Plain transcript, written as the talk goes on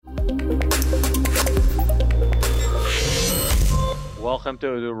Welcome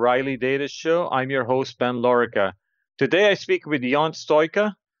to the Riley Data Show. I'm your host, Ben Lorica. Today I speak with Ion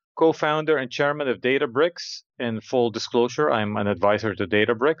Stoica, co-founder and chairman of Databricks. In full disclosure, I'm an advisor to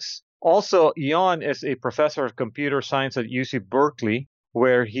Databricks. Also, Ion is a professor of computer science at UC Berkeley,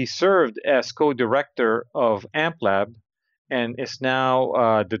 where he served as co-director of AMPLab and is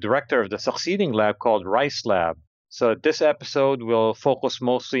now the director of the succeeding lab called Rice Lab. So this episode will focus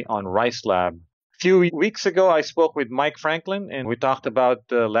mostly on Rice Lab. A few weeks ago, I spoke with Mike Franklin, and we talked about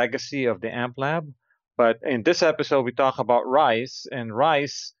the legacy of the AMPLab. But in this episode, we talk about Rice, and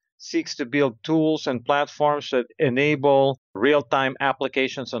Rice seeks to build tools and platforms that enable real-time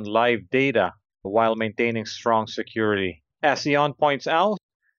applications on live data while maintaining strong security. As Ion points out,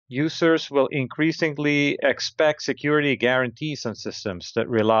 users will increasingly expect security guarantees on systems that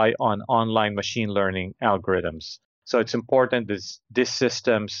rely on online machine learning algorithms. So it's important that these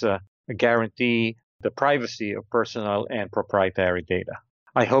systems guarantee the privacy of personal and proprietary data.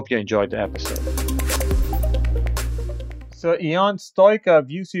 I hope you enjoyed the episode. So Ion Stoica of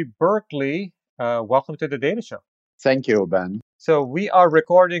UC Berkeley, welcome to the Data Show. Thank you, Ben. So we are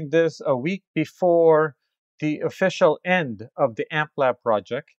recording this a week before the official end of the AMPLab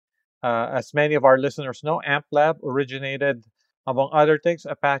project. As many of our listeners know, AMPLab originated, among other things,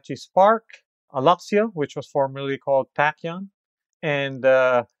 Apache Spark, Alluxio, which was formerly called Tachyon, and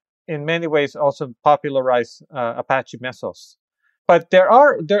in many ways also popularized Apache Mesos. But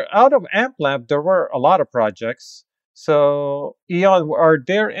out of AMPLab, there were a lot of projects. So, Ion, are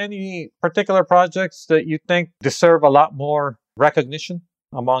there any particular projects that you think deserve a lot more recognition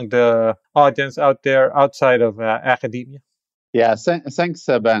among the audience out there outside of academia? Yeah, thanks,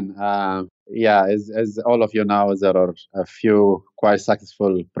 Ben. As all of you know, there are a few quite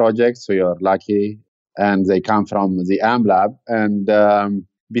successful projects. So you're lucky, and they come from the AMPLab. And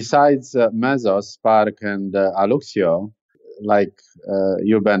besides Mesos, Spark, and Alluxio, like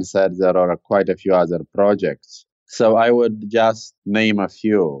you, Ben, said, there are quite a few other projects. So I would just name a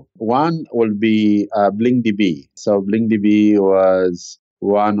few. One will be BlinkDB. So BlinkDB was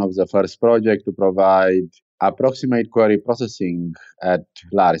one of the first projects to provide approximate query processing at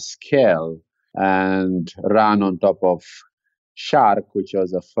large scale and run on top of Shark, which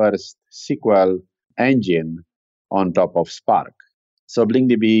was the first SQL engine on top of Spark. So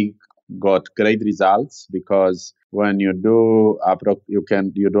BlinkDB got great results because when you do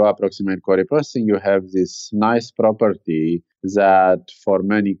approximate query processing, you have this nice property that for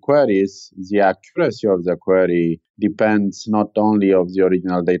many queries, the accuracy of the query depends not only of the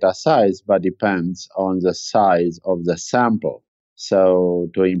original data size, but depends on the size of the sample. So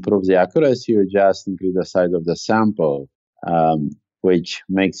to improve the accuracy, you just increase the size of the sample, which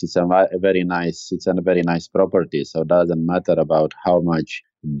makes it a very nice property. So it doesn't matter about how much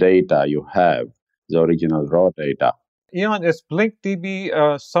data you have, the original raw data. Ion, is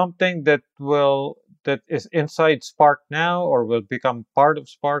BlinkDB something that is inside Spark now, or will become part of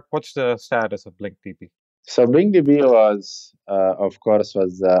Spark? What's the status of BlinkDB? So BlinkDB was, of course,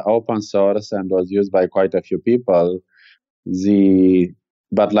 open source and was used by quite a few people.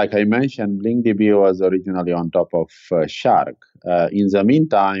 But like I mentioned, BlinkDB was originally on top of Shark. In the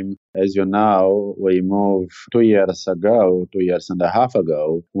meantime, as you know, we moved 2 years and a half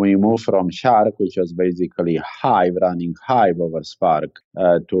ago, we moved from Shark, which was basically running Hive over Spark,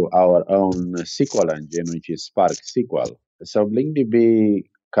 to our own SQL engine, which is Spark SQL. So BlinkDB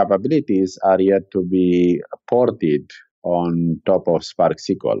capabilities are yet to be ported on top of Spark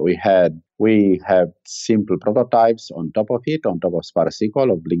SQL. We have simple prototypes on top of Spark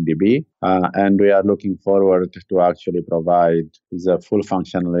SQL of BlinkDB, and we are looking forward to actually provide the full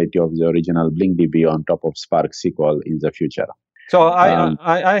functionality of the original BlinkDB on top of Spark SQL in the future. So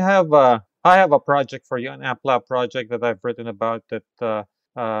I have a project for you, an AMPLab project that I've written about that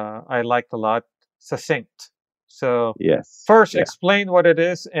I liked a lot, Succinct. So yes, first, explain what it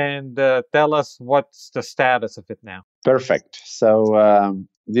is and tell us what's the status of it now. Perfect. So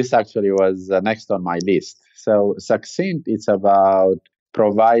this actually was next on my list. So Succinct is about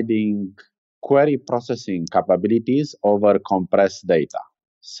providing query processing capabilities over compressed data.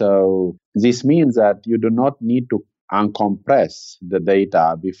 So this means that you do not need to uncompress the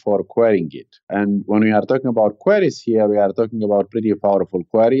data before querying it. And when we are talking about queries here, we are talking about pretty powerful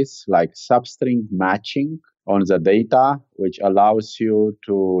queries like substring matching on the data, which allows you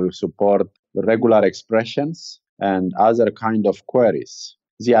to support regular expressions and other kind of queries.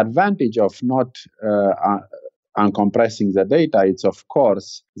 The advantage of not uncompressing the data is, of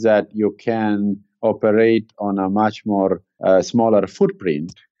course, that you can operate on a much more smaller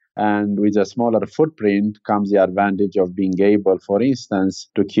footprint. And with a smaller footprint comes the advantage of being able, for instance,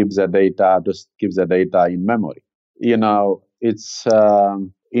 to keep the data in memory. You know, it's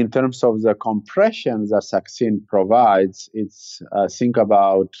in terms of the compression that Succinct provides, it's think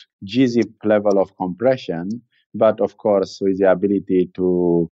about gzip level of compression, but of course with the ability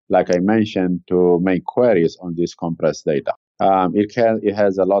to, like I mentioned, to make queries on this compressed data. It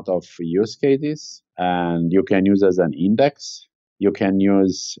has a lot of use cases, and you can use as an index. You can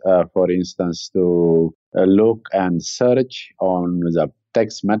use, for instance, to look and search on the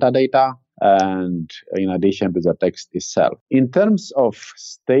text metadata, and in addition to the text itself. In terms of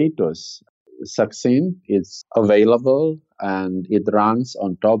status, Succinct is available and it runs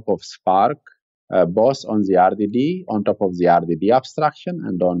on top of Spark, both on the RDD, on top of the RDD abstraction,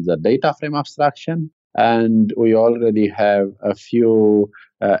 and on the data frame abstraction. And we already have a few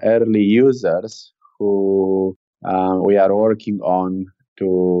early users who we are working on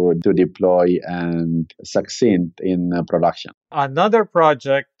to deploy and Succinct in production. Another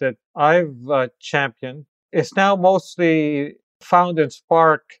project that I've championed is now mostly found in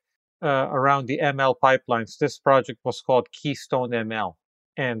Spark around the ML pipelines. This project was called Keystone ML.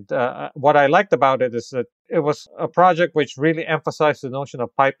 And what I liked about it is that it was a project which really emphasized the notion of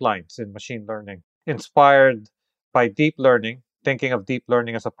pipelines in machine learning, inspired by deep learning, thinking of deep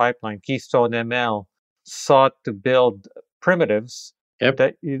learning as a pipeline. Keystone ML sought to build primitives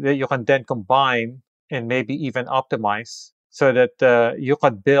that you can then combine and maybe even optimize so that you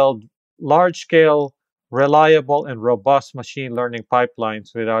could build large-scale, reliable, and robust machine learning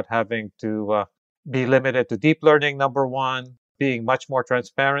pipelines without having to be limited to deep learning, number one, being much more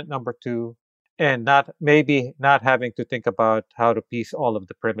transparent, number two, and not having to think about how to piece all of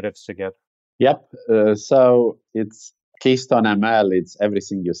the primitives together. Yep. So it's Keystone ML. It's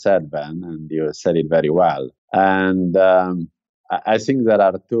everything you said, Ben, and you said it very well. And I think there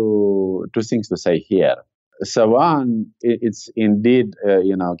are two things to say here. So one, it's indeed,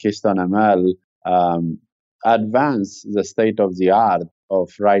 Keystone ML advanced the state of the art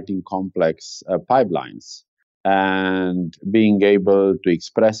of writing complex pipelines and being able to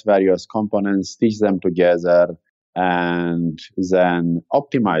express various components, stitch them together, and then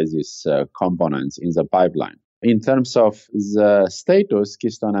optimize these components in the pipeline. In terms of the status,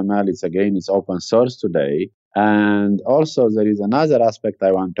 Keystone ML is open source today. And also there is another aspect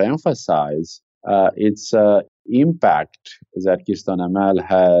I want to emphasize. It's impact that Keystone ML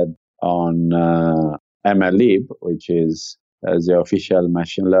had on AMPLab, which is the official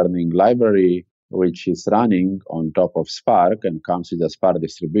machine learning library, which is running on top of Spark and comes with a Spark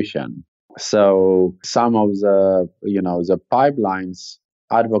distribution. So some of the pipelines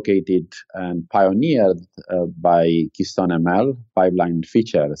advocated and pioneered by Keystone ML pipeline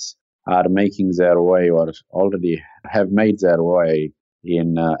features are making their way or already have made their way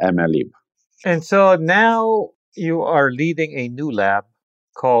in AMPLab. And so now you are leading a new lab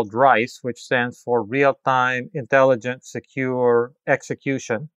called RICE, which stands for Real-Time Intelligent Secure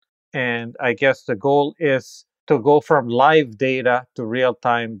Execution. And I guess the goal is to go from live data to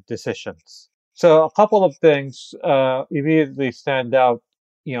real-time decisions. So a couple of things immediately stand out,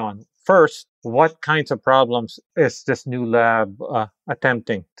 Ion. First, what kinds of problems is this new lab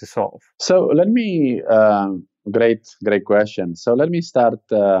attempting to solve? So let me, great question. So let me start,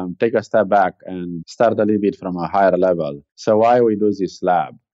 take a step back and start a little bit from a higher level. So why we do this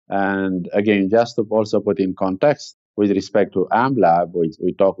lab? And again, just to also put in context with respect to AMPLab,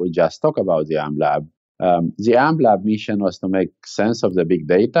 we just talked about the AMPLab. The AMPLab mission was to make sense of the big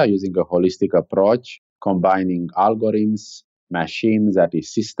data using a holistic approach, combining algorithms, machines, that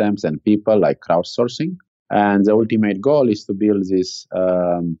is systems, and people, like crowdsourcing. And the ultimate goal is to build this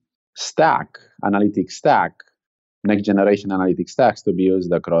analytic stack, next generation analytic stacks to be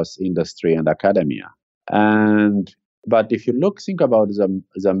used across industry and academia. But if you think about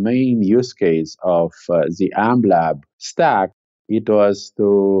the main use case of the AMPLab stack, it was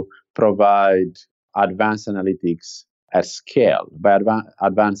to provide advanced analytics at scale, by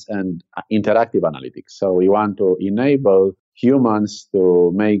advanced and interactive analytics. So we want to enable humans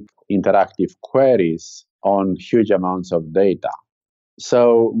to make interactive queries on huge amounts of data.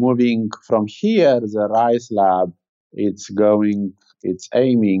 So moving from here, the RICE lab, it's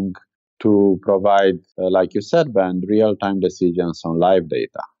aiming to provide, like you said, Ben, real-time decisions on live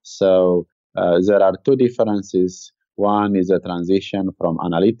data. So there are two differences. One is a transition from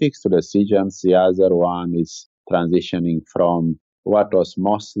analytics to decisions. The other one is transitioning from what was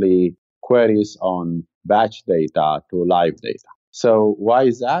mostly queries on batch data to live data. So why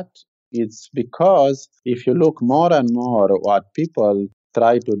is that? It's because if you look more and more, what people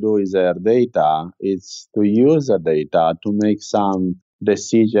try to do with their data is to use the data to make some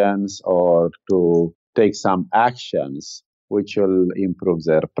decisions or to take some actions which will improve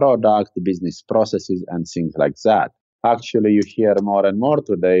their product, business processes, and things like that. Actually, you hear more and more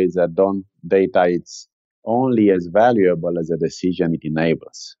today that data is only as valuable as the decision it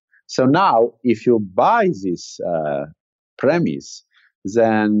enables. So now, if you buy this premise,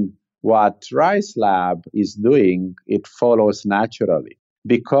 then what Rice Lab is doing, it follows naturally.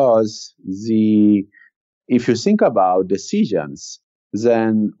 Because if you think about decisions,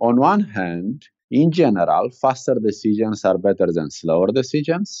 then on one hand, in general, faster decisions are better than slower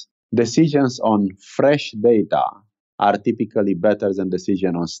decisions. Decisions on fresh data are typically better than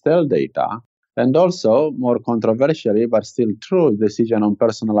decision on stale data. And also, more controversially, but still true, decision on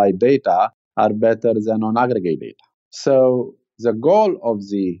personalized data are better than on aggregate data. So the goal of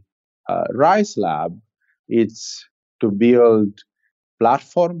the Rice Lab is to build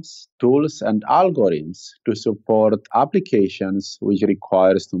platforms, tools, and algorithms to support applications which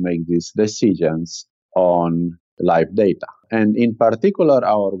requires to make these decisions on live data. And in particular,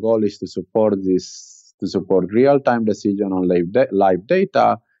 our goal is to support real-time decision on live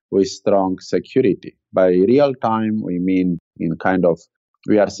data with strong security. By real-time, we mean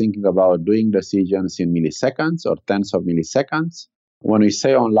we are thinking about doing decisions in milliseconds or tens of milliseconds. When we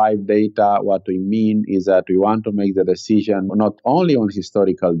say on live data, what we mean is that we want to make the decision not only on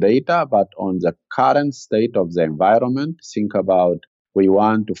historical data, but on the current state of the environment. Think about we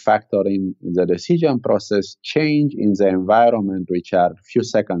want to factor in the decision process change in the environment which are a few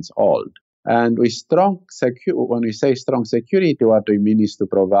seconds old. And with when we say strong security, what we mean is to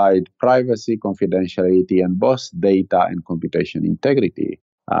provide privacy, confidentiality, and both data and computation integrity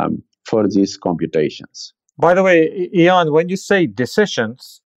for these computations. By the way, Ion, when you say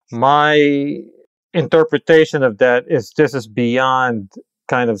decisions, my interpretation of that is this is beyond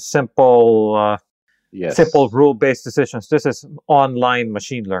kind of simple rule-based decisions. This is online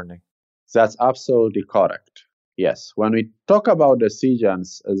machine learning. That's absolutely correct. Yes. When we talk about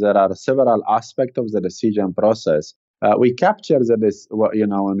decisions, there are several aspects of the decision process. We capture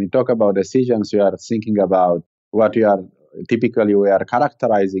when we talk about decisions, we are thinking about we are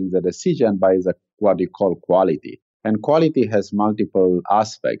characterizing the decision by what we call quality. And quality has multiple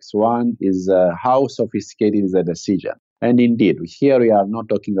aspects. One is how sophisticated is the decision. And indeed, here we are not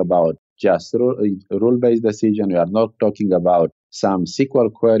talking about just rule-based decision. We are not talking about some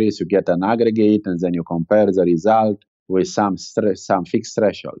SQL queries. You get an aggregate and then you compare the result with some fixed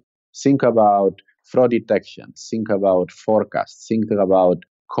threshold. Think about fraud detection. Think about forecasts. Think about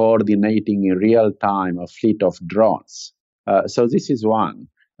coordinating in real time a fleet of drones. So this is one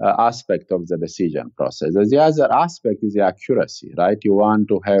aspect of the decision process. The other aspect is the accuracy, right? You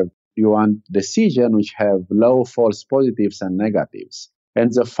want decision which have low false positives and negatives. And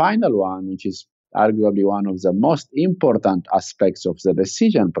the final one, which is arguably one of the most important aspects of the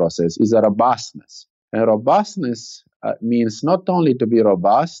decision process, is the robustness. And robustness means not only to be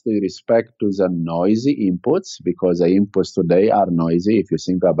robust with respect to the noisy inputs, because the inputs today are noisy. If you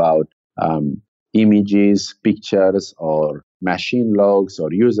think about images, pictures, or machine logs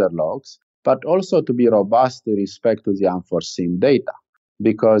or user logs, but also to be robust with respect to the unforeseen data.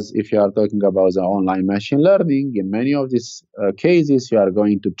 Because if you are talking about the online machine learning, in many of these cases, you are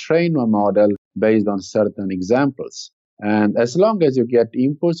going to train a model based on certain examples. And as long as you get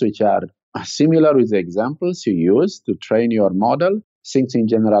inputs which are similar with the examples you use to train your model, things in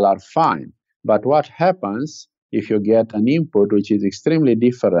general are fine. But what happens if you get an input which is extremely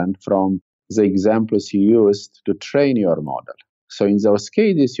different from the examples you used to train your model? So in those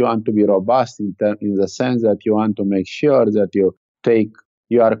cases, you want to be robust in the sense that you want to make sure that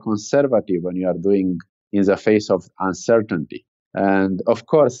you are conservative when you are doing in the face of uncertainty. And of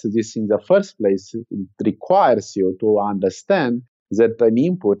course, this in the first place, it requires you to understand that an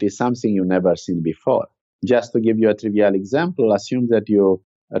input is something you've never seen before. Just to give you a trivial example, assume that you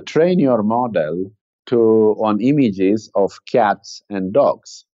train your model on images of cats and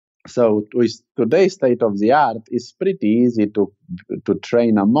dogs. So with today's state of the art, it's pretty easy to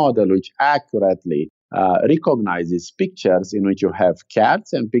train a model which accurately recognizes pictures in which you have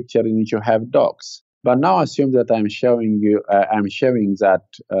cats and pictures in which you have dogs. But now assume that I'm showing that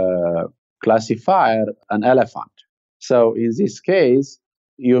classifier an elephant. So in this case,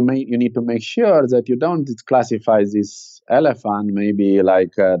 you need to make sure that you don't classify this elephant maybe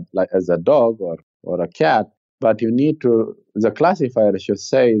like as a dog or a cat, but the classifier should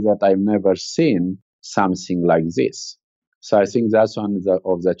say that I've never seen something like this. So I think that's one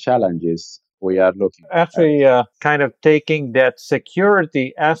of the challenges we are looking at. Actually, kind of taking that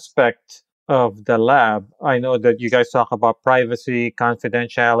security aspect of the lab. I know that you guys talk about privacy,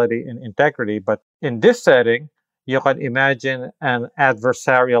 confidentiality, and integrity, but in this setting, you can imagine an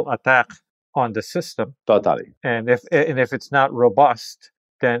adversarial attack on the system. Totally. And if it's not robust,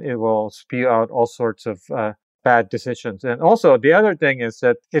 then it will spew out all sorts of bad decisions. And also, the other thing is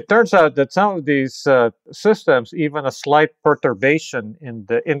that it turns out that some of these systems, even a slight perturbation in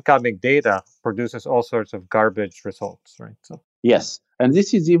the incoming data, produces all sorts of garbage results, right? So Yes, and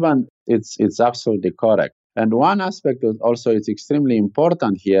this is even it's absolutely correct. And one aspect is also it's extremely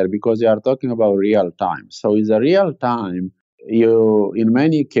important here because you are talking about real time. So in the real time, you in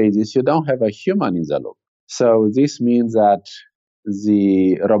many cases you don't have a human in the loop. So this means that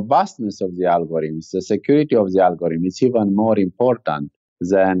the robustness of the algorithms, the security of the algorithm is even more important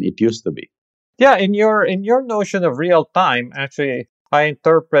than it used to be. yeah, in your notion of real time, actually, I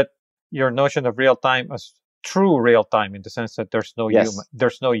interpret your notion of real time as true real time in the sense that there's no human. Yes,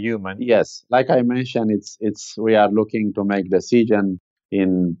 There's no human. yes. Like I mentioned, it's we are looking to make decision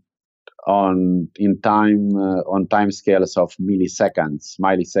in on time scales of milliseconds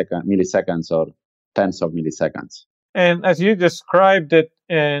or tens of milliseconds. And as you described it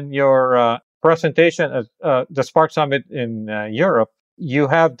in your presentation at the Spark Summit in Europe, you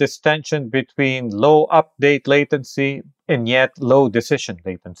have this tension between low update latency and yet low decision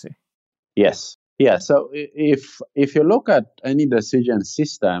latency. Yes, yeah. So if you look at any decision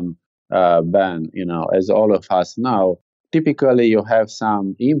system, Ben, as all of us know, typically you have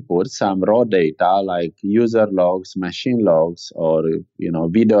some input, some raw data like user logs, machine logs, or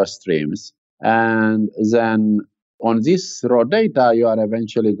video streams, and then on this raw data you are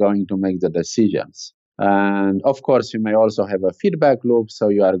eventually going to make the decisions. And of course, you may also have a feedback loop, so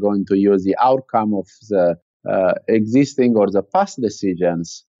you are going to use the outcome of the existing or the past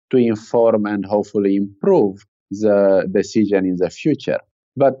decisions to inform and hopefully improve the decision in the future.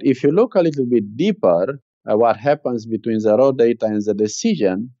 But if you look a little bit deeper, what happens between the raw data and the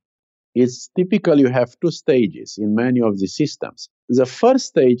decision is typically you have two stages in many of the systems. The first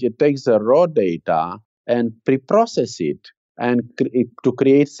stage, it takes the raw data and pre-process it and to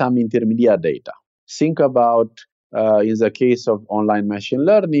create some intermediate data. Think about, in the case of online machine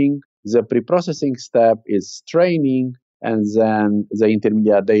learning, the pre-processing step is training, and then the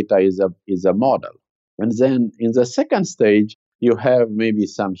intermediate data is a model. And then in the second stage, you have maybe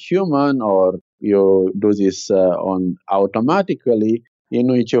some human, or you do this on automatically, in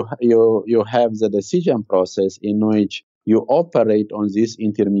which you have the decision process in which you operate on this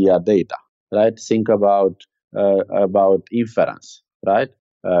intermediate data, right? Think about inference, right?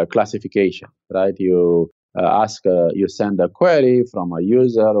 Classification, right? You send a query from a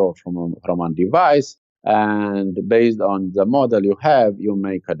user or from a device, and based on the model you have, you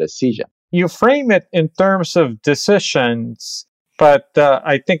make a decision. You frame it in terms of decisions, but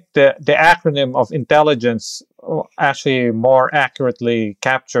I think the acronym of intelligence actually more accurately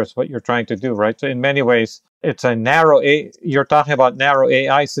captures what you're trying to do, right? So in many ways, it's a you're talking about narrow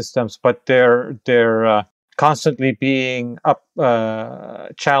AI systems, but they're constantly being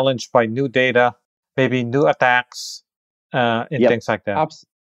challenged by new data, maybe new attacks, and Yep. things like that.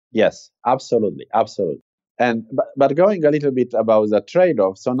 Yes, absolutely, absolutely. And but going a little bit about the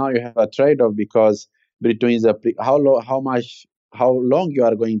trade-off. So now you have a trade-off because between how long you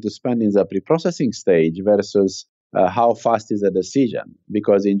are going to spend in the pre-processing stage versus how fast is the decision.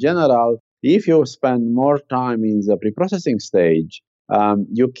 Because in general, if you spend more time in the pre-processing stage,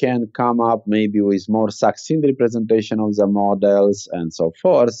 you can come up maybe with more succinct representation of the models and so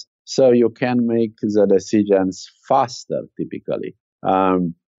forth. So you can make the decisions faster, typically.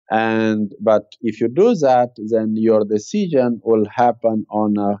 But if you do that, then your decision will happen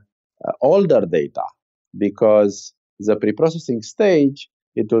on older data, because the pre-processing stage,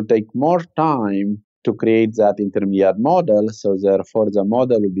 it will take more time to create that intermediate model. So therefore, the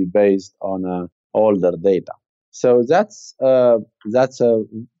model will be based on older data. So that's a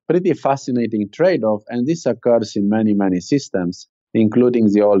pretty fascinating trade-off, and this occurs in many systems, including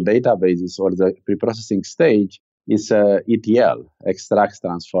the old databases or the pre-processing stage. Is ETL, extracts,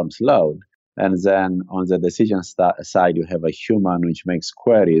 transforms, load. And then on the decision side, you have a human which makes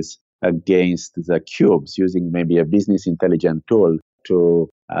queries against the cubes using maybe a business intelligence tool to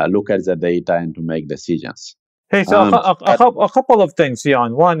look at the data and to make decisions. Hey, so a couple of things,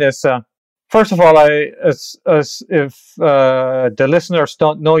 Ion. One is, first of all, as if the listeners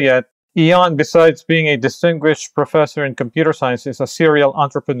don't know yet, Ion, besides being a distinguished professor in computer science, is a serial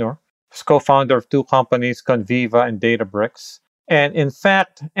entrepreneur. He's co-founder of two companies, Conviva and Databricks. And in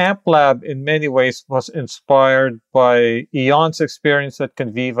fact, AMPLab in many ways was inspired by Ion's experience at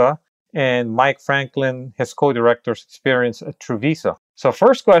Conviva and Mike Franklin, his co-director's experience at Truvisa. So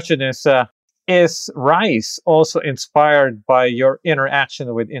first question is Rice also inspired by your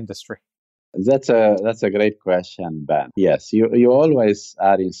interaction with industry? That's a great question, Ben. Yes, you always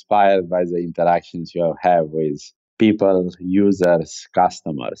are inspired by the interactions you have with people, users,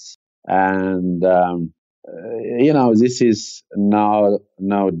 customers. And this is now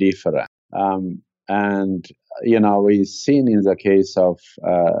different. And we've seen in the case of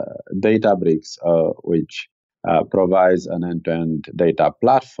Databricks, which provides an end-to-end data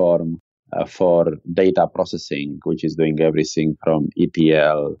platform for data processing, which is doing everything from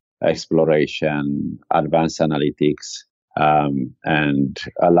ETL, exploration, advanced analytics, and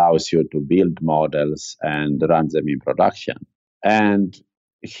allows you to build models and run them in production. And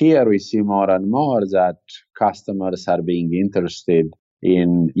here we see more and more that customers are being interested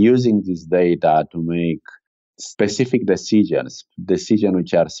in using this data to make specific decisions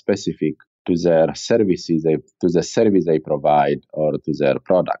which are specific to their services, to the service they provide, or to their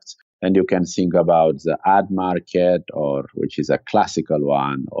products. And you can think about the ad market, or which is a classical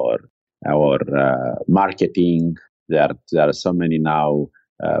one, or marketing. There are so many now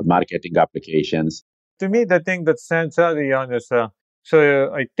marketing applications. To me, the thing that stands out, Ion, is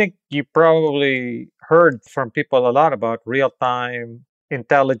so I think you probably heard from people a lot about real-time,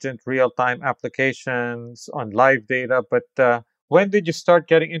 intelligent real-time applications on live data. But when did you start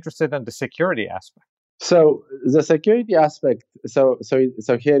getting interested in the security aspect? So the security aspect. So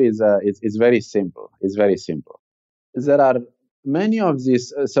here is it's very simple. It's very simple. There are many of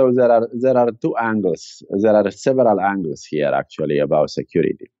these. So there are two angles. There are several angles here actually about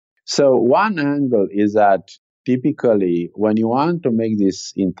security. So one angle is that typically when you want to make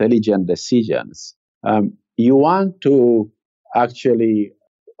these intelligent decisions, you want to actually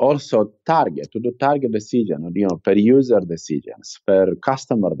also do target decision, per user decisions, per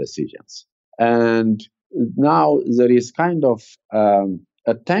customer decisions. And now there is kind of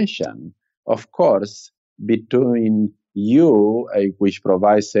a tension, of course, between you, which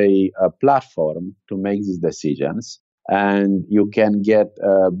provides a platform to make these decisions, and you can get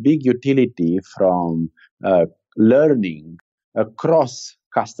a big utility from learning across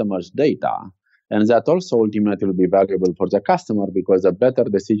customers' data. And that also ultimately will be valuable for the customer, because a better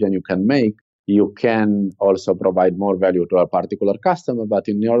decision you can make, you can also provide more value to a particular customer. But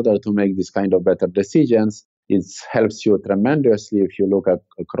in order to make this kind of better decisions, it helps you tremendously if you look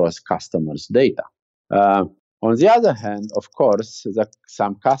across customers' data. On the other hand, of course,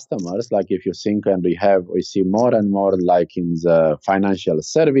 some customers, like if you think, and we see more and more, like in the financial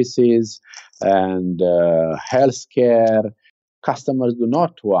services and healthcare, customers do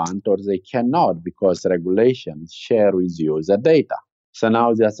not want, or they cannot, because regulations share with you the data. So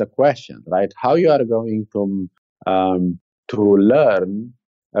now there's a question, right? How you are going to learn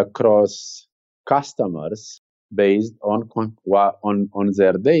across customers based on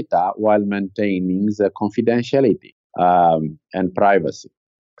their data while maintaining the confidentiality and privacy.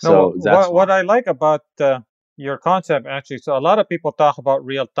 So that's what I like about your concept, actually. So a lot of people talk about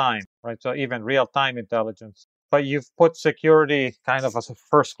real time, right? So even real time intelligence, but you've put security kind of as a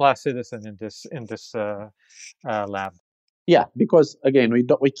first class citizen in this lab. Yeah, because again,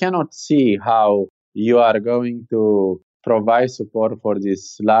 we cannot see how you are going to provide support for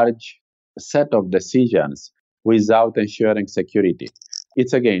this large set of decisions without ensuring security.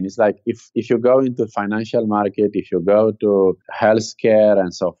 It's like if you go into financial market, if you go to healthcare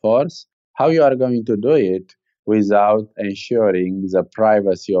and so forth, how you are going to do it without ensuring the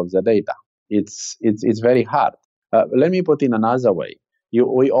privacy of the data? It's very hard. Let me put in another way.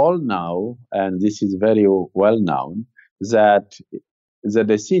 We all know, and this is very well known, that the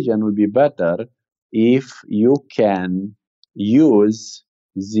decision will be better if you can use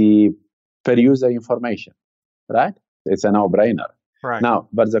the per user information, right? It's a no-brainer. Right. Now,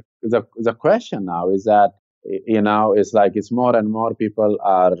 but the question now is that, it's more and more people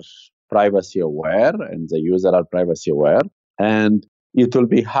are privacy aware, and the user are privacy aware, and it will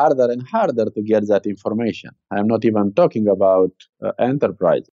be harder and harder to get that information. I'm not even talking about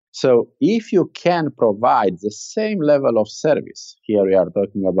enterprise. So if you can provide the same level of service, here we are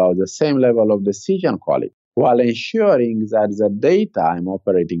talking about the same level of decision quality, while ensuring that the data I'm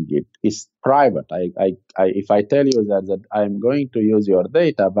operating it is private. If I tell you that I'm going to use your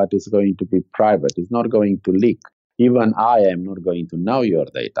data, but it's going to be private, it's not going to leak. Even I am not going to know your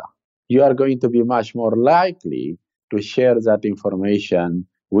data. You are going to be much more likely to share that information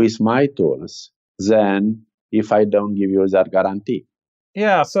with my tools than if I don't give you that guarantee.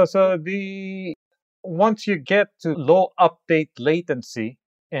 Yeah, so once you get to low update latency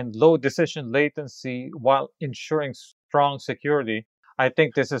and low decision latency while ensuring strong security, I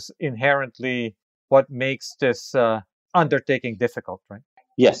think this is inherently what makes this undertaking difficult, right?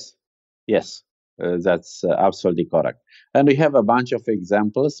 Yes, that's absolutely correct. And we have a bunch of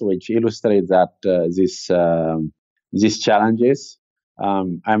examples which illustrate that these challenges.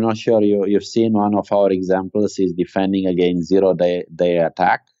 I'm not sure you've seen one of our examples is defending against zero-day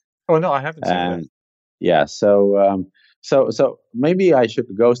attack. Oh, no, I haven't seen that. Yeah. So maybe I should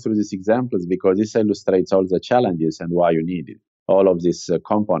go through these examples because this illustrates all the challenges and why you need it. All of these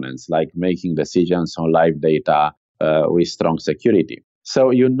components, like making decisions on live data with strong security. So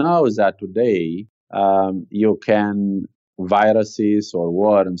you know that today you can viruses or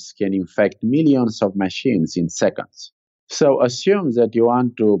worms can infect millions of machines in seconds. So assume that you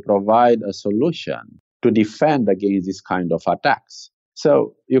want to provide a solution to defend against this kind of attacks.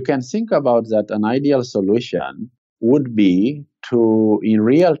 So you can think about that an ideal solution would be to, in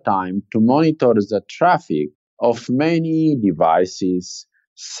real time, to monitor the traffic of many devices,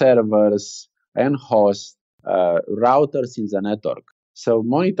 servers, and hosts, routers in the network. So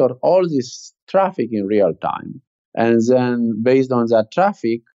monitor all this traffic in real time, and then based on that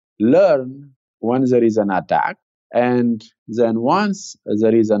traffic, learn when there is an attack, and then once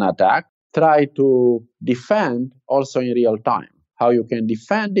there is an attack, try to defend also in real time. How you can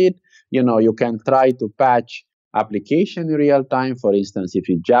defend it, you can try to patch application in real time. For instance, if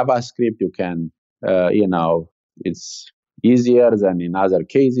it's JavaScript, you can, it's easier than in other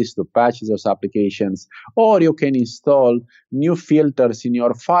cases to patch those applications, or you can install new filters in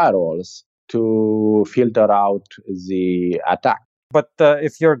your firewalls to filter out the attack. But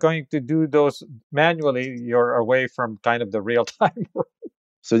if you're going to do those manually, you're away from kind of the real time.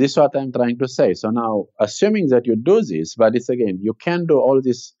 So this is what I'm trying to say. So now, assuming that you do this, but it's again, you can do all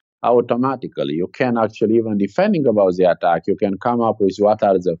this automatically. You can actually, even depending about the attack, you can come up with what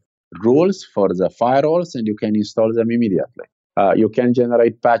are the rules for the firewalls, and you can install them immediately. You can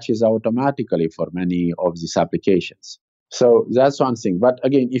generate patches automatically for many of these applications. So that's one thing. But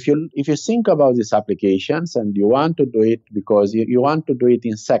again, if you think about these applications and you want to do it because you want to do it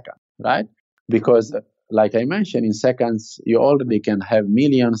in seconds, right? Because like I mentioned, in seconds, you already can have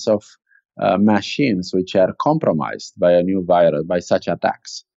millions of machines which are compromised by a new virus, by such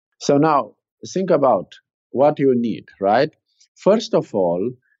attacks. So now think about what you need, right? First of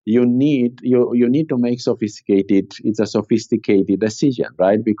all, you need to make it's a sophisticated decision,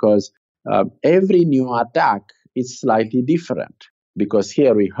 right? Because every new attack is slightly different. Because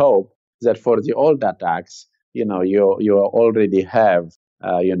here we hope that for the old attacks, you already have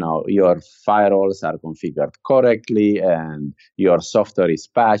your firewalls are configured correctly and your software is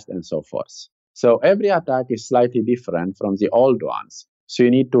patched and so forth. So every attack is slightly different from the old ones. So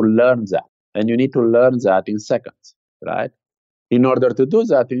you need to learn that, and you need to learn that in seconds, right? In order to do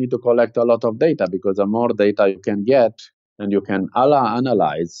that, you need to collect a lot of data, because the more data you can get and you can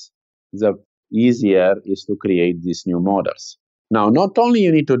analyze, the easier is to create these new models. Now, not only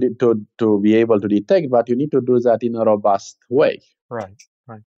you need to be able to detect, but you need to do that in a robust way. Right.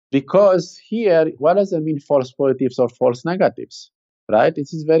 Because here, what does it mean false positives or false negatives? Right? It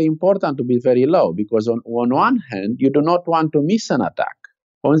is very important to be very low, because on one hand, you do not want to miss an attack.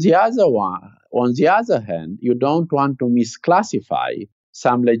 On the other hand, you don't want to misclassify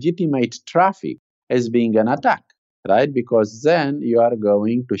some legitimate traffic as being an attack, right? Because then you are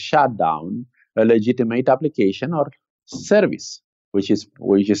going to shut down a legitimate application or service, which is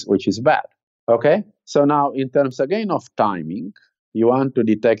bad. Okay? So now, in terms again of timing, you want to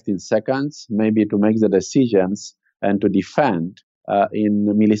detect in seconds, maybe to make the decisions and to defend in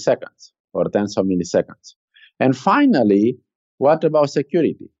milliseconds or tens of milliseconds. And finally, what about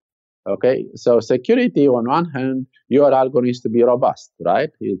security? Okay, so security, on one hand, your algorithms to be robust,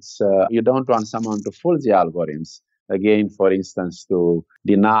 right? It's you don't want someone to fool the algorithms, again, for instance, to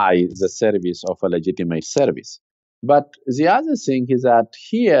deny the service of a legitimate service. But the other thing is that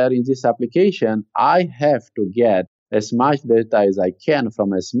here in this application, I have to get as much data as I can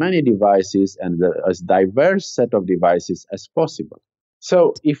from as many devices and as diverse set of devices as possible.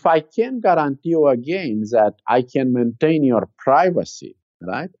 So if I can guarantee you again that I can maintain your privacy,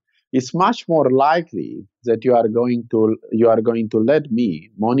 right? It's much more likely that you are going to let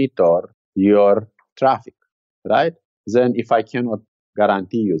me monitor your traffic, right? Than if I cannot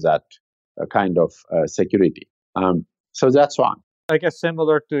guarantee you that kind of security. So that's one. I guess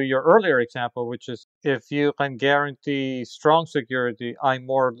similar to your earlier example, which is if you can guarantee strong security, I'm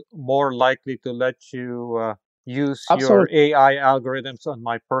more likely to let you use Absolutely. your AI algorithms on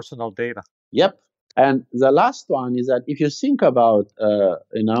my personal data. Yep. And the last one is that if you think about,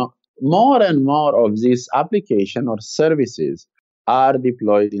 more and more of these application or services are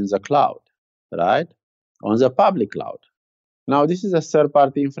deployed in the cloud, right? On the public cloud. Now, this is a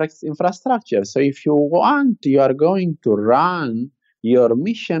third-party infrastructure. So if you want, you are going to run your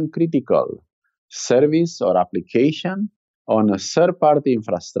mission-critical service or application on a third-party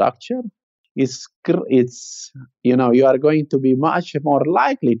infrastructure, you are going to be much more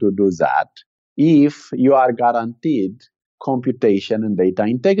likely to do that if you are guaranteed computation and data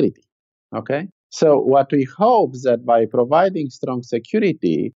integrity. Okay? So what we hope is that by providing strong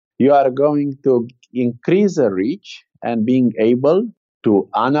security, you are going to increase the reach and being able to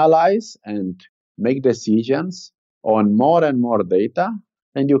analyze and make decisions on more and more data.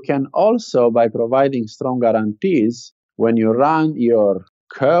 And you can also, by providing strong guarantees, when you run your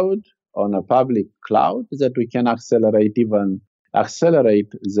code on a public cloud, that we can accelerate the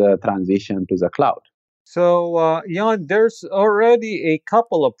transition to the cloud. So, Jan, there's already a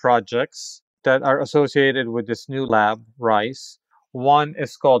couple of projects that are associated with this new lab, RISE. One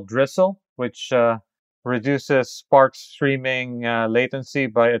is called Drizzle, which reduces Spark streaming latency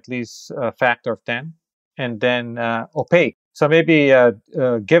by at least a factor of 10. And then Opaque. So maybe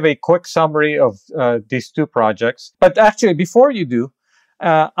give a quick summary of these two projects. But actually, before you do,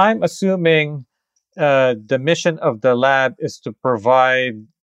 I'm assuming the mission of the lab is to provide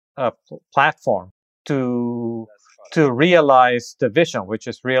a platform to realize the vision, which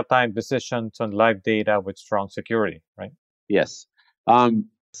is real-time decisions on live data with strong security, right? Yes.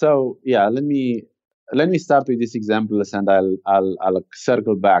 So yeah, let me start with these examples, and I'll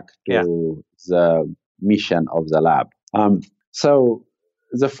circle back to the mission of the lab. So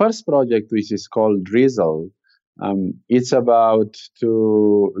the first project, which is called Drizzle, it's about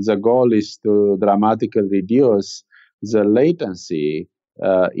the goal is to dramatically reduce the latency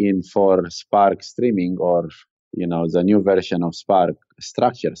for Spark streaming, or the new version of Spark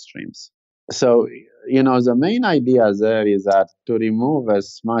structure streams. So the main idea there is that to remove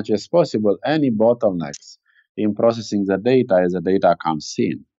as much as possible any bottlenecks in processing the data as the data comes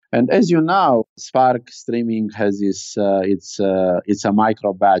in. And as you know, Spark streaming has this it's a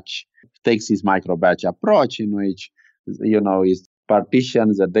micro batch, takes this micro batch approach in which it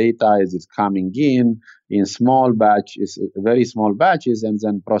partitions the data as it's coming in small batches, very small batches, and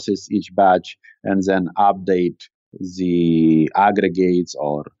then process each batch and then update the aggregates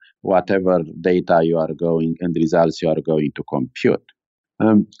or whatever data you are going and results you are going to compute.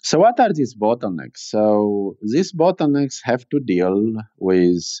 So what are these bottlenecks? So these bottlenecks have to deal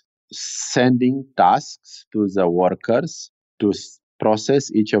with sending tasks to the workers to process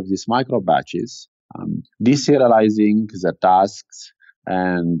each of these micro batches, deserializing the tasks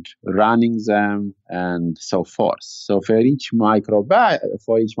and running them and so forth. So for each micro batch,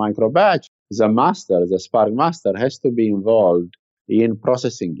 the Spark master has to be involved in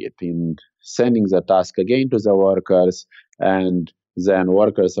processing it, in sending the task again to the workers, and then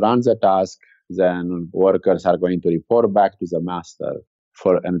workers run the task, then workers are going to report back to the master,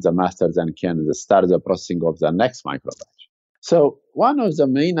 and the master then can start the processing of the next micro batch. So one of the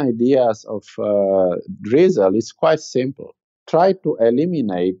main ideas of Drizzle is quite simple. Try to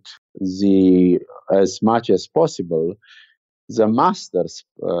eliminate as much as possible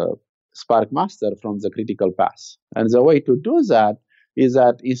the Spark master from the critical path. And the way to do that is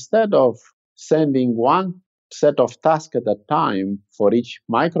that instead of sending one set of tasks at a time for each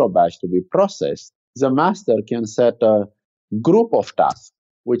micro batch to be processed, the master can set a group of tasks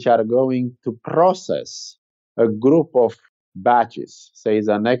which are going to process a group of batches, say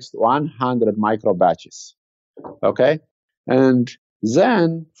the next 100 micro batches. Okay? And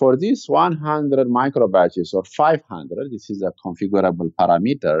then for these 100 micro batches or 500, this is a configurable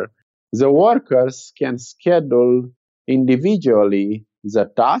parameter, the workers can schedule individually the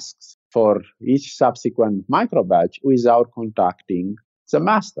tasks for each subsequent micro batch without contacting the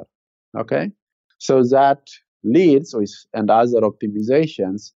master. Okay? So that leads, and other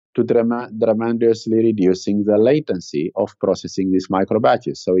optimizations, to tremendously reducing the latency of processing these micro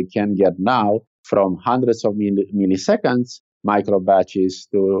batches. So we can get now from hundreds of milliseconds micro batches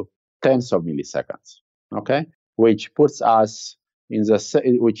to tens of milliseconds. Okay, which puts us in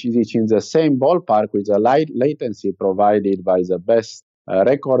the same ballpark with the latency provided by the best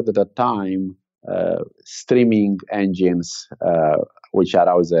recorded time streaming engines which are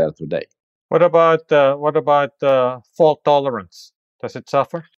out there today. What about fault tolerance? Does it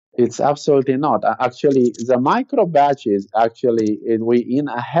suffer? It's absolutely not. Actually, the micro batches, we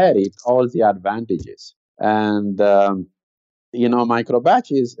inherit all the advantages. And, micro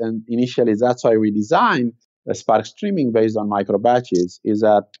batches, and initially that's why we designed Spark streaming based on micro batches, is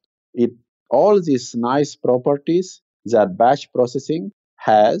that all these nice properties that batch processing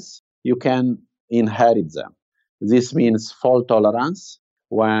has, you can inherit them. This means fault tolerance.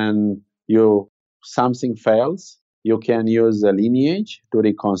 When something fails, you can use the lineage to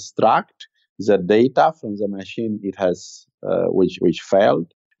reconstruct the data from the machine it has which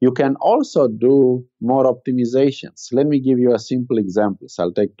failed. You can also do more optimizations. Let me give you a simple example. So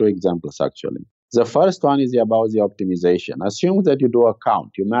I'll take two examples actually. The first one is about the optimization. Assume that you do a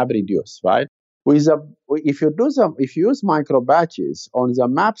count, you map reduce, right? If you use micro batches on the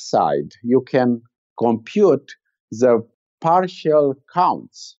map side, you can compute the partial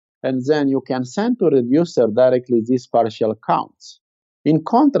counts, and then you can send to reducer directly these partial counts. In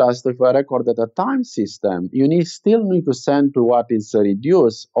contrast, if a record at a time system, still need to send to what is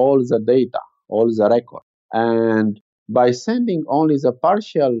reduce all the data, all the record. And by sending only the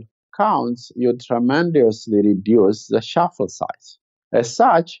partial counts, you tremendously reduce the shuffle size. As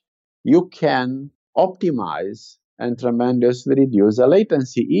such, you can optimize and tremendously reduce the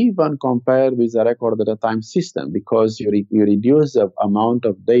latency, even compared with a record at a time system, because you reduce the amount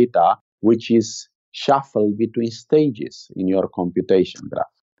of data which is shuffled between stages in your computation graph.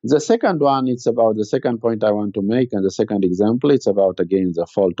 The second one, it's about the second point I want to make, and the second example, it's about, again, the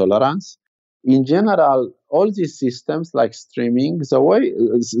fault tolerance. In general, all these systems like streaming, all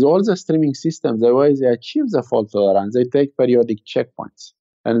the streaming systems, the way they achieve the fault tolerance, they take periodic checkpoints.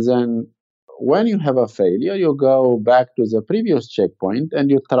 And then when you have a failure, you go back to the previous checkpoint and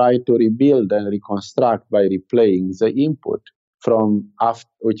you try to rebuild and reconstruct by replaying the input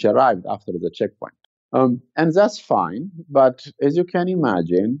which arrived after the checkpoint. And that's fine, but as you can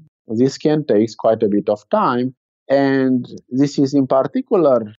imagine, this can take quite a bit of time, and this is in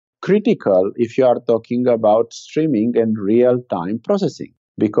particular critical if you are talking about streaming and real-time processing,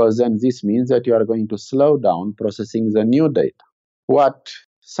 because then this means that you are going to slow down processing the new data. What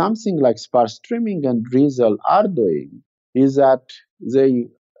something like sparse streaming and Drizzle are doing is that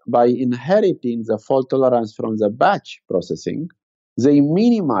by inheriting the fault tolerance from the batch processing, they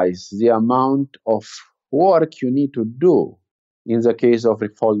minimize the amount of work you need to do in the case of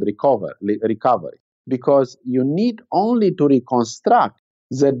fault recovery, because you need only to reconstruct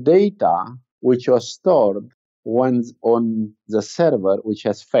the data which was stored on the server which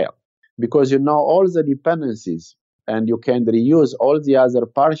has failed, because you know all the dependencies and you can reuse all the other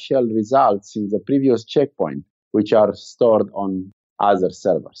partial results in the previous checkpoint which are stored on other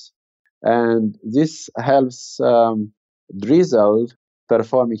servers. And this helps Drizzle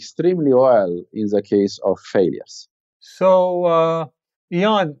perform extremely well in the case of failures. So,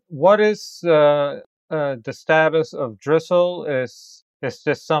 Ion, what is the status of Drizzle? Is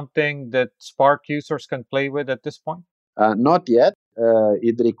this something that Spark users can play with at this point? Not yet.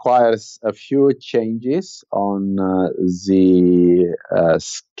 It requires a few changes on the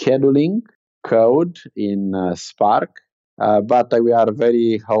scheduling code in Spark. But we are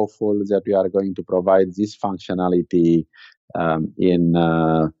very hopeful that we are going to provide this functionality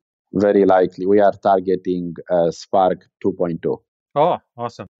very likely. We are targeting Spark 2.2. Oh,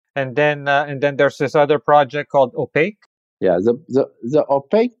 awesome. And then there's this other project called Opaque. Yeah, the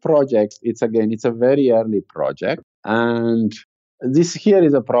Opaque project, it's a very early project, and this here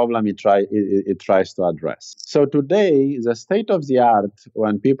is a problem it tries to address. So today, the state of the art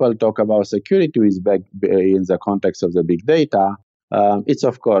when people talk about security in the context of the big data, it's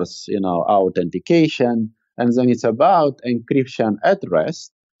of course authentication, and then it's about encryption at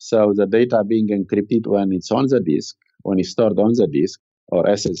rest. So the data being encrypted when it's on the disk, when it's stored on the disk or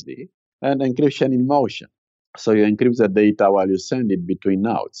SSD, and encryption in motion. So you encrypt the data while you send it between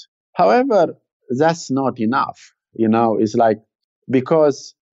nodes. However, that's not enough. It's like,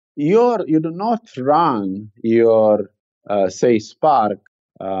 because you do not run your say Spark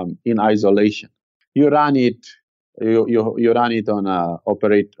in isolation. You run it on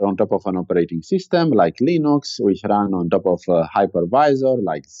top of an operating system like Linux, which run on top of a hypervisor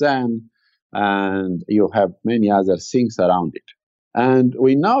like Zen, and you have many other things around it. And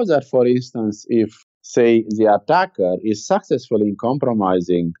we know that, for instance, if say the attacker is successful in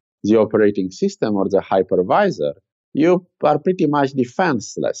compromising the operating system or the hypervisor, you are pretty much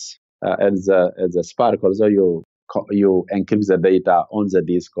defenseless as a Spark, although you encrypt the data on the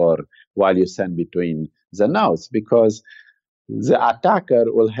disk or while you send between the nodes, because the attacker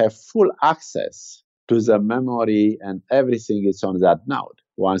will have full access to the memory and everything is on that node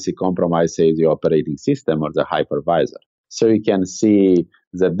once he compromises, say, the operating system or the hypervisor. So you can see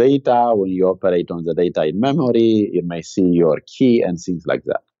the data when you operate on the data in memory. You may see your key and things like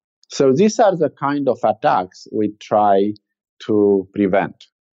that. So these are the kind of attacks we try to prevent.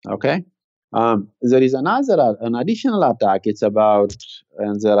 Okay. There is an additional attack. It's about,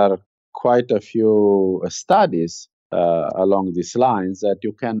 and there are quite a few studies along these lines, that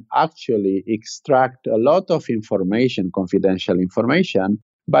you can actually extract a lot of information, confidential information,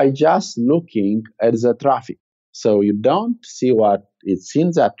 by just looking at the traffic. So you don't see what is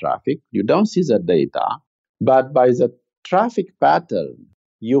in that traffic, you don't see the data, but by the traffic pattern,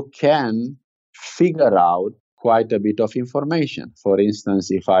 you can figure out quite a bit of information. For instance,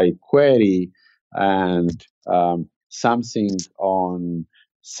 if I query and something on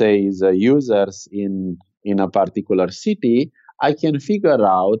say, the users in a particular city, I can figure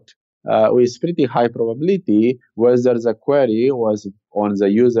out with pretty high probability whether the query was on the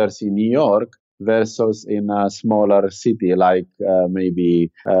users in New York versus in a smaller city like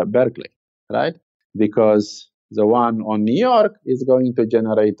maybe Berkeley, right? Because the one on New York is going to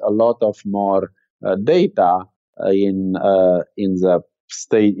generate a lot of more data in the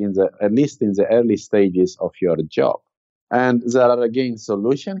stage, at least in the early stages of your job. And there are again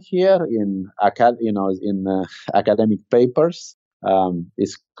solutions here in academic papers.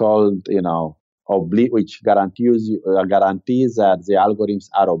 It's called which guarantees that the algorithms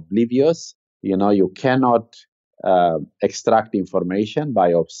are oblivious. You cannot extract information by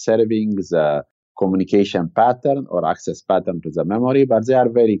observing the communication pattern or access pattern to the memory, but they are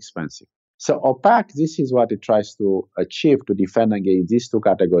very expensive. So opaque, this is what it tries to achieve to defend against these two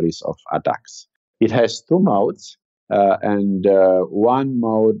categories of attacks. It has two modes, and one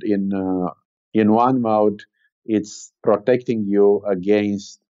mode in one mode, it's protecting you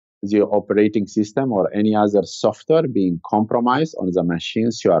against the operating system or any other software being compromised on the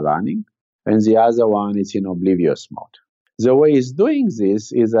machines you are running, and the other one is in oblivious mode. The way it's doing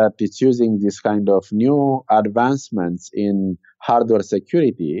this is that it's using this kind of new advancements in hardware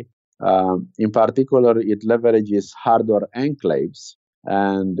security. In particular, it leverages hardware enclaves,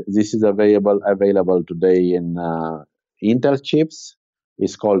 and this is available today in Intel chips.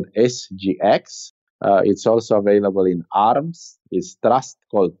 It's called SGX. It's also available in ARMs. It's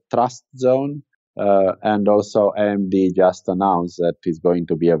called Trust Zone. And also AMD just announced that it's going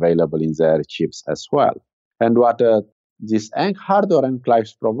to be available in their chips as well. And what this hardware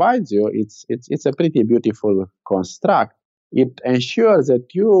enclaves provides you, it's a pretty beautiful construct. It ensures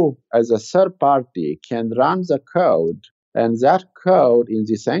that you, as a third party, can run the code, and that code in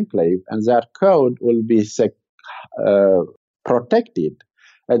this enclave, and that code will be protected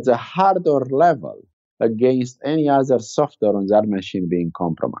at the hardware level against any other software on that machine being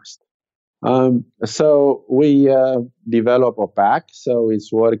compromised. So we develop opaque. So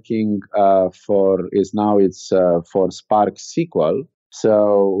it's working for Spark SQL.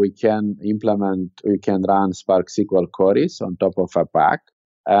 So we can run Spark SQL queries on top of opaque.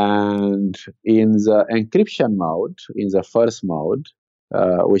 And in the encryption mode, in the first mode,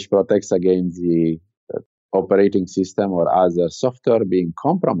 which protects against the operating system or other software being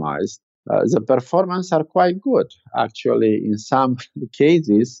compromised, the performance are quite good. Actually, in some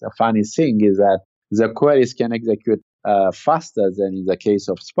cases, a funny thing is that the queries can execute faster than in the case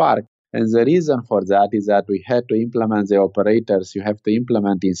of Spark. And the reason for that is that we had to implement the operators you have to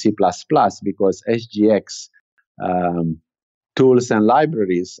implement in C++ because SGX tools and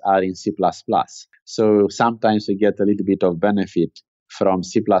libraries are in C++. So sometimes we get a little bit of benefit from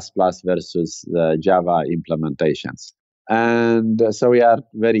C++ versus the Java implementations. And so we are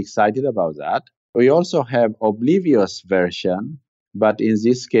very excited about that. We also have oblivious version, but in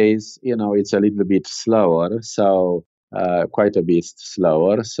this case, it's a little bit slower, so quite a bit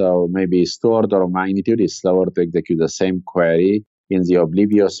slower. So maybe its order of magnitude is slower to execute the same query in the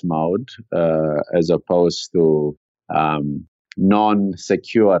oblivious mode as opposed to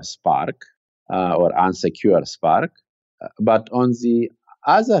non-secure Spark or unsecure Spark. But on the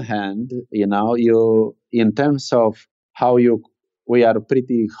other hand, in terms of how we are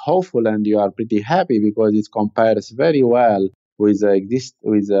pretty hopeful and you are pretty happy because it compares very well with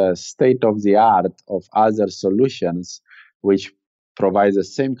the state of the art of other solutions, which provide the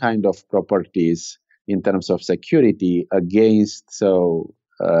same kind of properties in terms of security against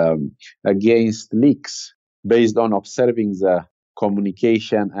leaks based on observing the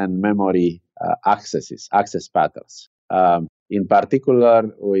communication and memory access patterns. In particular,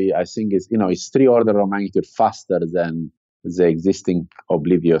 I think it's 3 orders of magnitude faster than the existing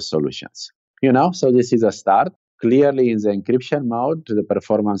oblivious solutions. So this is a start. Clearly, in the encryption mode, the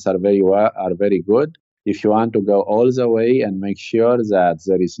performance are very good. If you want to go all the way and make sure that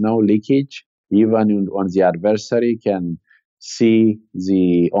there is no leakage, even on the adversary can see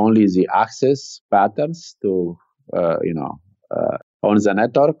only the access patterns to on the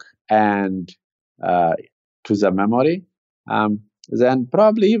network and to the memory. Then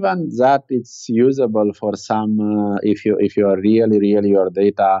probably even that it's usable for some if you are really your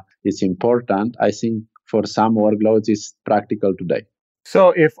data is important. I think for some workloads it's practical today.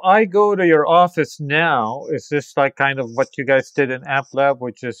 So if I go to your office now, is this like kind of what you guys did in AMPLab,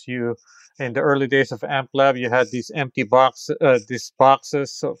 which is you in the early days of AMPLab, you had these empty these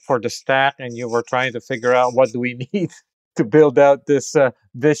boxes for the stack, and you were trying to figure out what do we need to build out this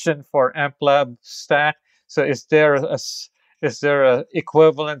vision for AMPLab stack. So is there a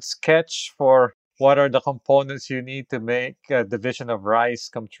equivalent sketch for what are the components you need to make a division of rice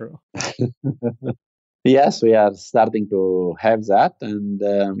come true? Yes, we are starting to have that, and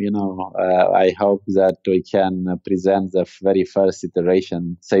I hope that we can present the very first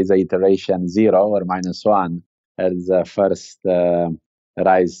iteration, say the iteration 0 or -1, as the first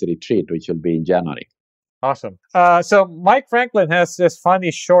RISE retreat, which will be in January. Awesome. So Mike Franklin has this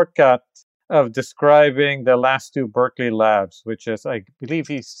funny shortcut of describing the last two Berkeley labs, which is, I believe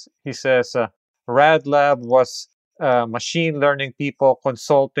he says, Rad Lab was machine learning people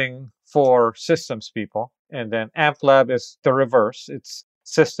consulting for systems people, and then AMPLab is the reverse. It's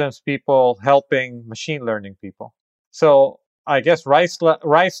systems people helping machine learning people. So I guess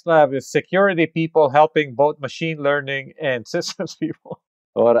Rice Lab is security people helping both machine learning and systems people.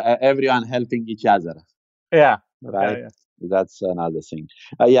 Or everyone helping each other. Yeah. Right. Yeah. That's another thing.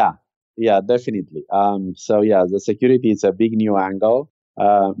 Yeah, definitely. So yeah, the security is a big new angle.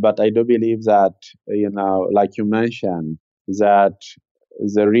 But I do believe that, like you mentioned, that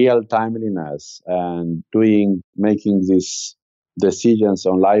the real timeliness and making these decisions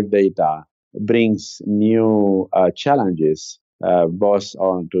on live data brings new challenges, both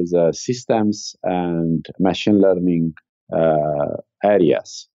onto the systems and machine learning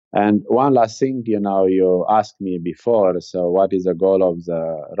areas. And one last thing, you asked me before, so what is the goal of the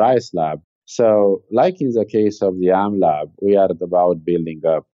RISE lab? So, like in the case of the AMLab, we are about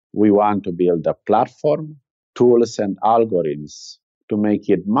we want to build a platform, tools, and algorithms to make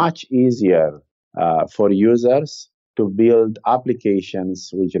it much easier for users to build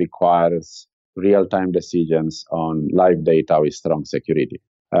applications which requires real-time decisions on live data with strong security.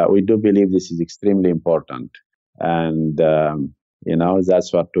 We do believe this is extremely important. And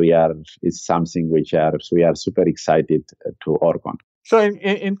that's what is something which we are super excited to work on. So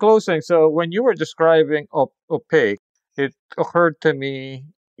in closing, so when you were describing opaque, it occurred to me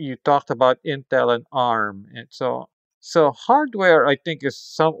you talked about Intel and ARM, and so hardware I think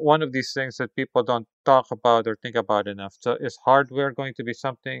is one of these things that people don't talk about or think about enough. So is hardware going to be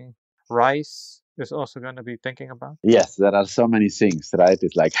something Rice is also going to be thinking about? Yes, there are so many things, right?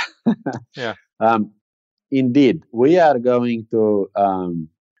 It's like yeah. Indeed, we are going to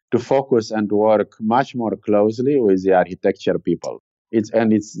focus and work much more closely with the architecture people. It's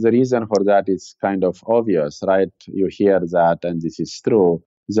the reason for that is kind of obvious, right? You hear that, and this is true.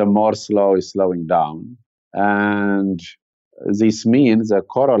 The more slow is slowing down, and this means the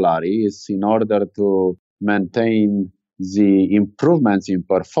corollary is in order to maintain the improvements in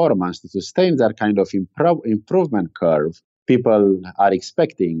performance, to sustain that kind of improvement curve people are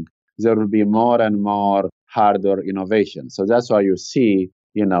expecting, there will be more and more hardware innovation. So that's why you see,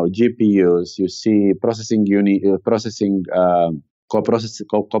 GPUs, you see processing unit,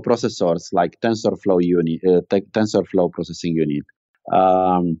 coprocessors like TensorFlow processing unit.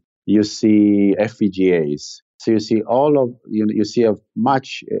 You see FPGAs. So you see you see a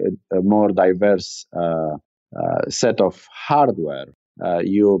much more diverse set of hardware.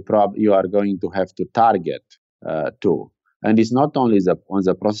 You are going to have to target to. And it's not only on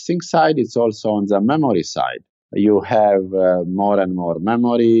the processing side, it's also on the memory side. You have more and more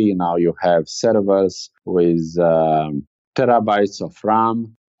memory. Now you have servers with terabytes of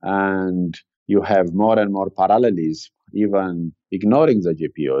RAM, and you have more and more parallelism, even ignoring the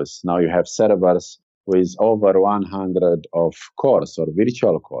GPUs. Now you have servers with over 100 of cores or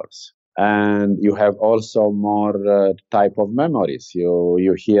virtual cores. And you have also more type of memories.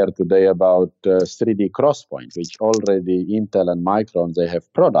 You hear today about 3D Crosspoint, which already Intel and Micron, they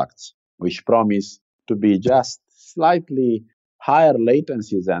have products which promise to be just slightly higher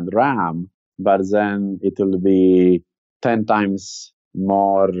latency than RAM, but then it will be 10 times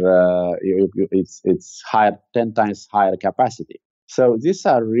more, it's higher, 10 times higher capacity. So these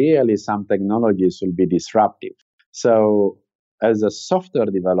are really some technologies will be disruptive. So as a software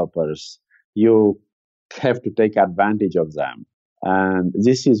developers, you have to take advantage of them. And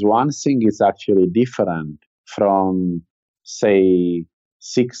this is one thing is actually different from, say,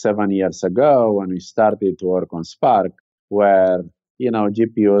 6-7 years ago when we started to work on Spark, where,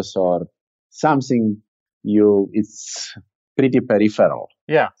 GPUs or something, it's pretty peripheral.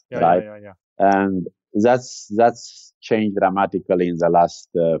 Yeah. Right? Yeah. And that's changed dramatically in the last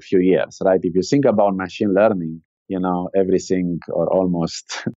few years, right? If you think about machine learning, everything or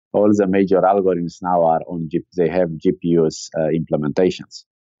almost all the major algorithms now are they have GPUs implementations.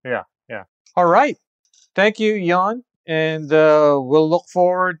 Yeah. All right. Thank you, Ion. And we'll look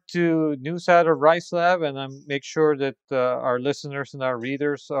forward to news out of Rice Lab, and make sure that our listeners and our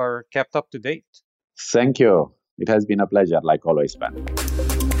readers are kept up to date. Thank you. It has been a pleasure, like always, Ben.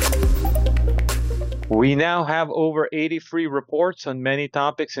 We now have over 80 free reports on many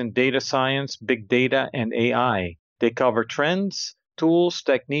topics in data science, big data, and AI. They cover trends, tools,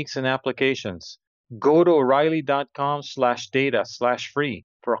 techniques, and applications. Go to O'Reilly.com/data/free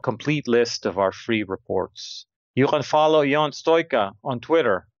for a complete list of our free reports. You can follow Ion Stoica on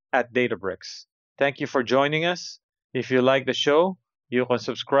Twitter at Databricks. Thank you for joining us. If you like the show, you can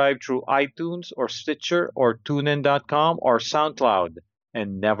subscribe through iTunes or Stitcher or TuneIn.com or SoundCloud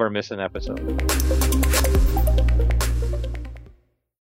and never miss an episode.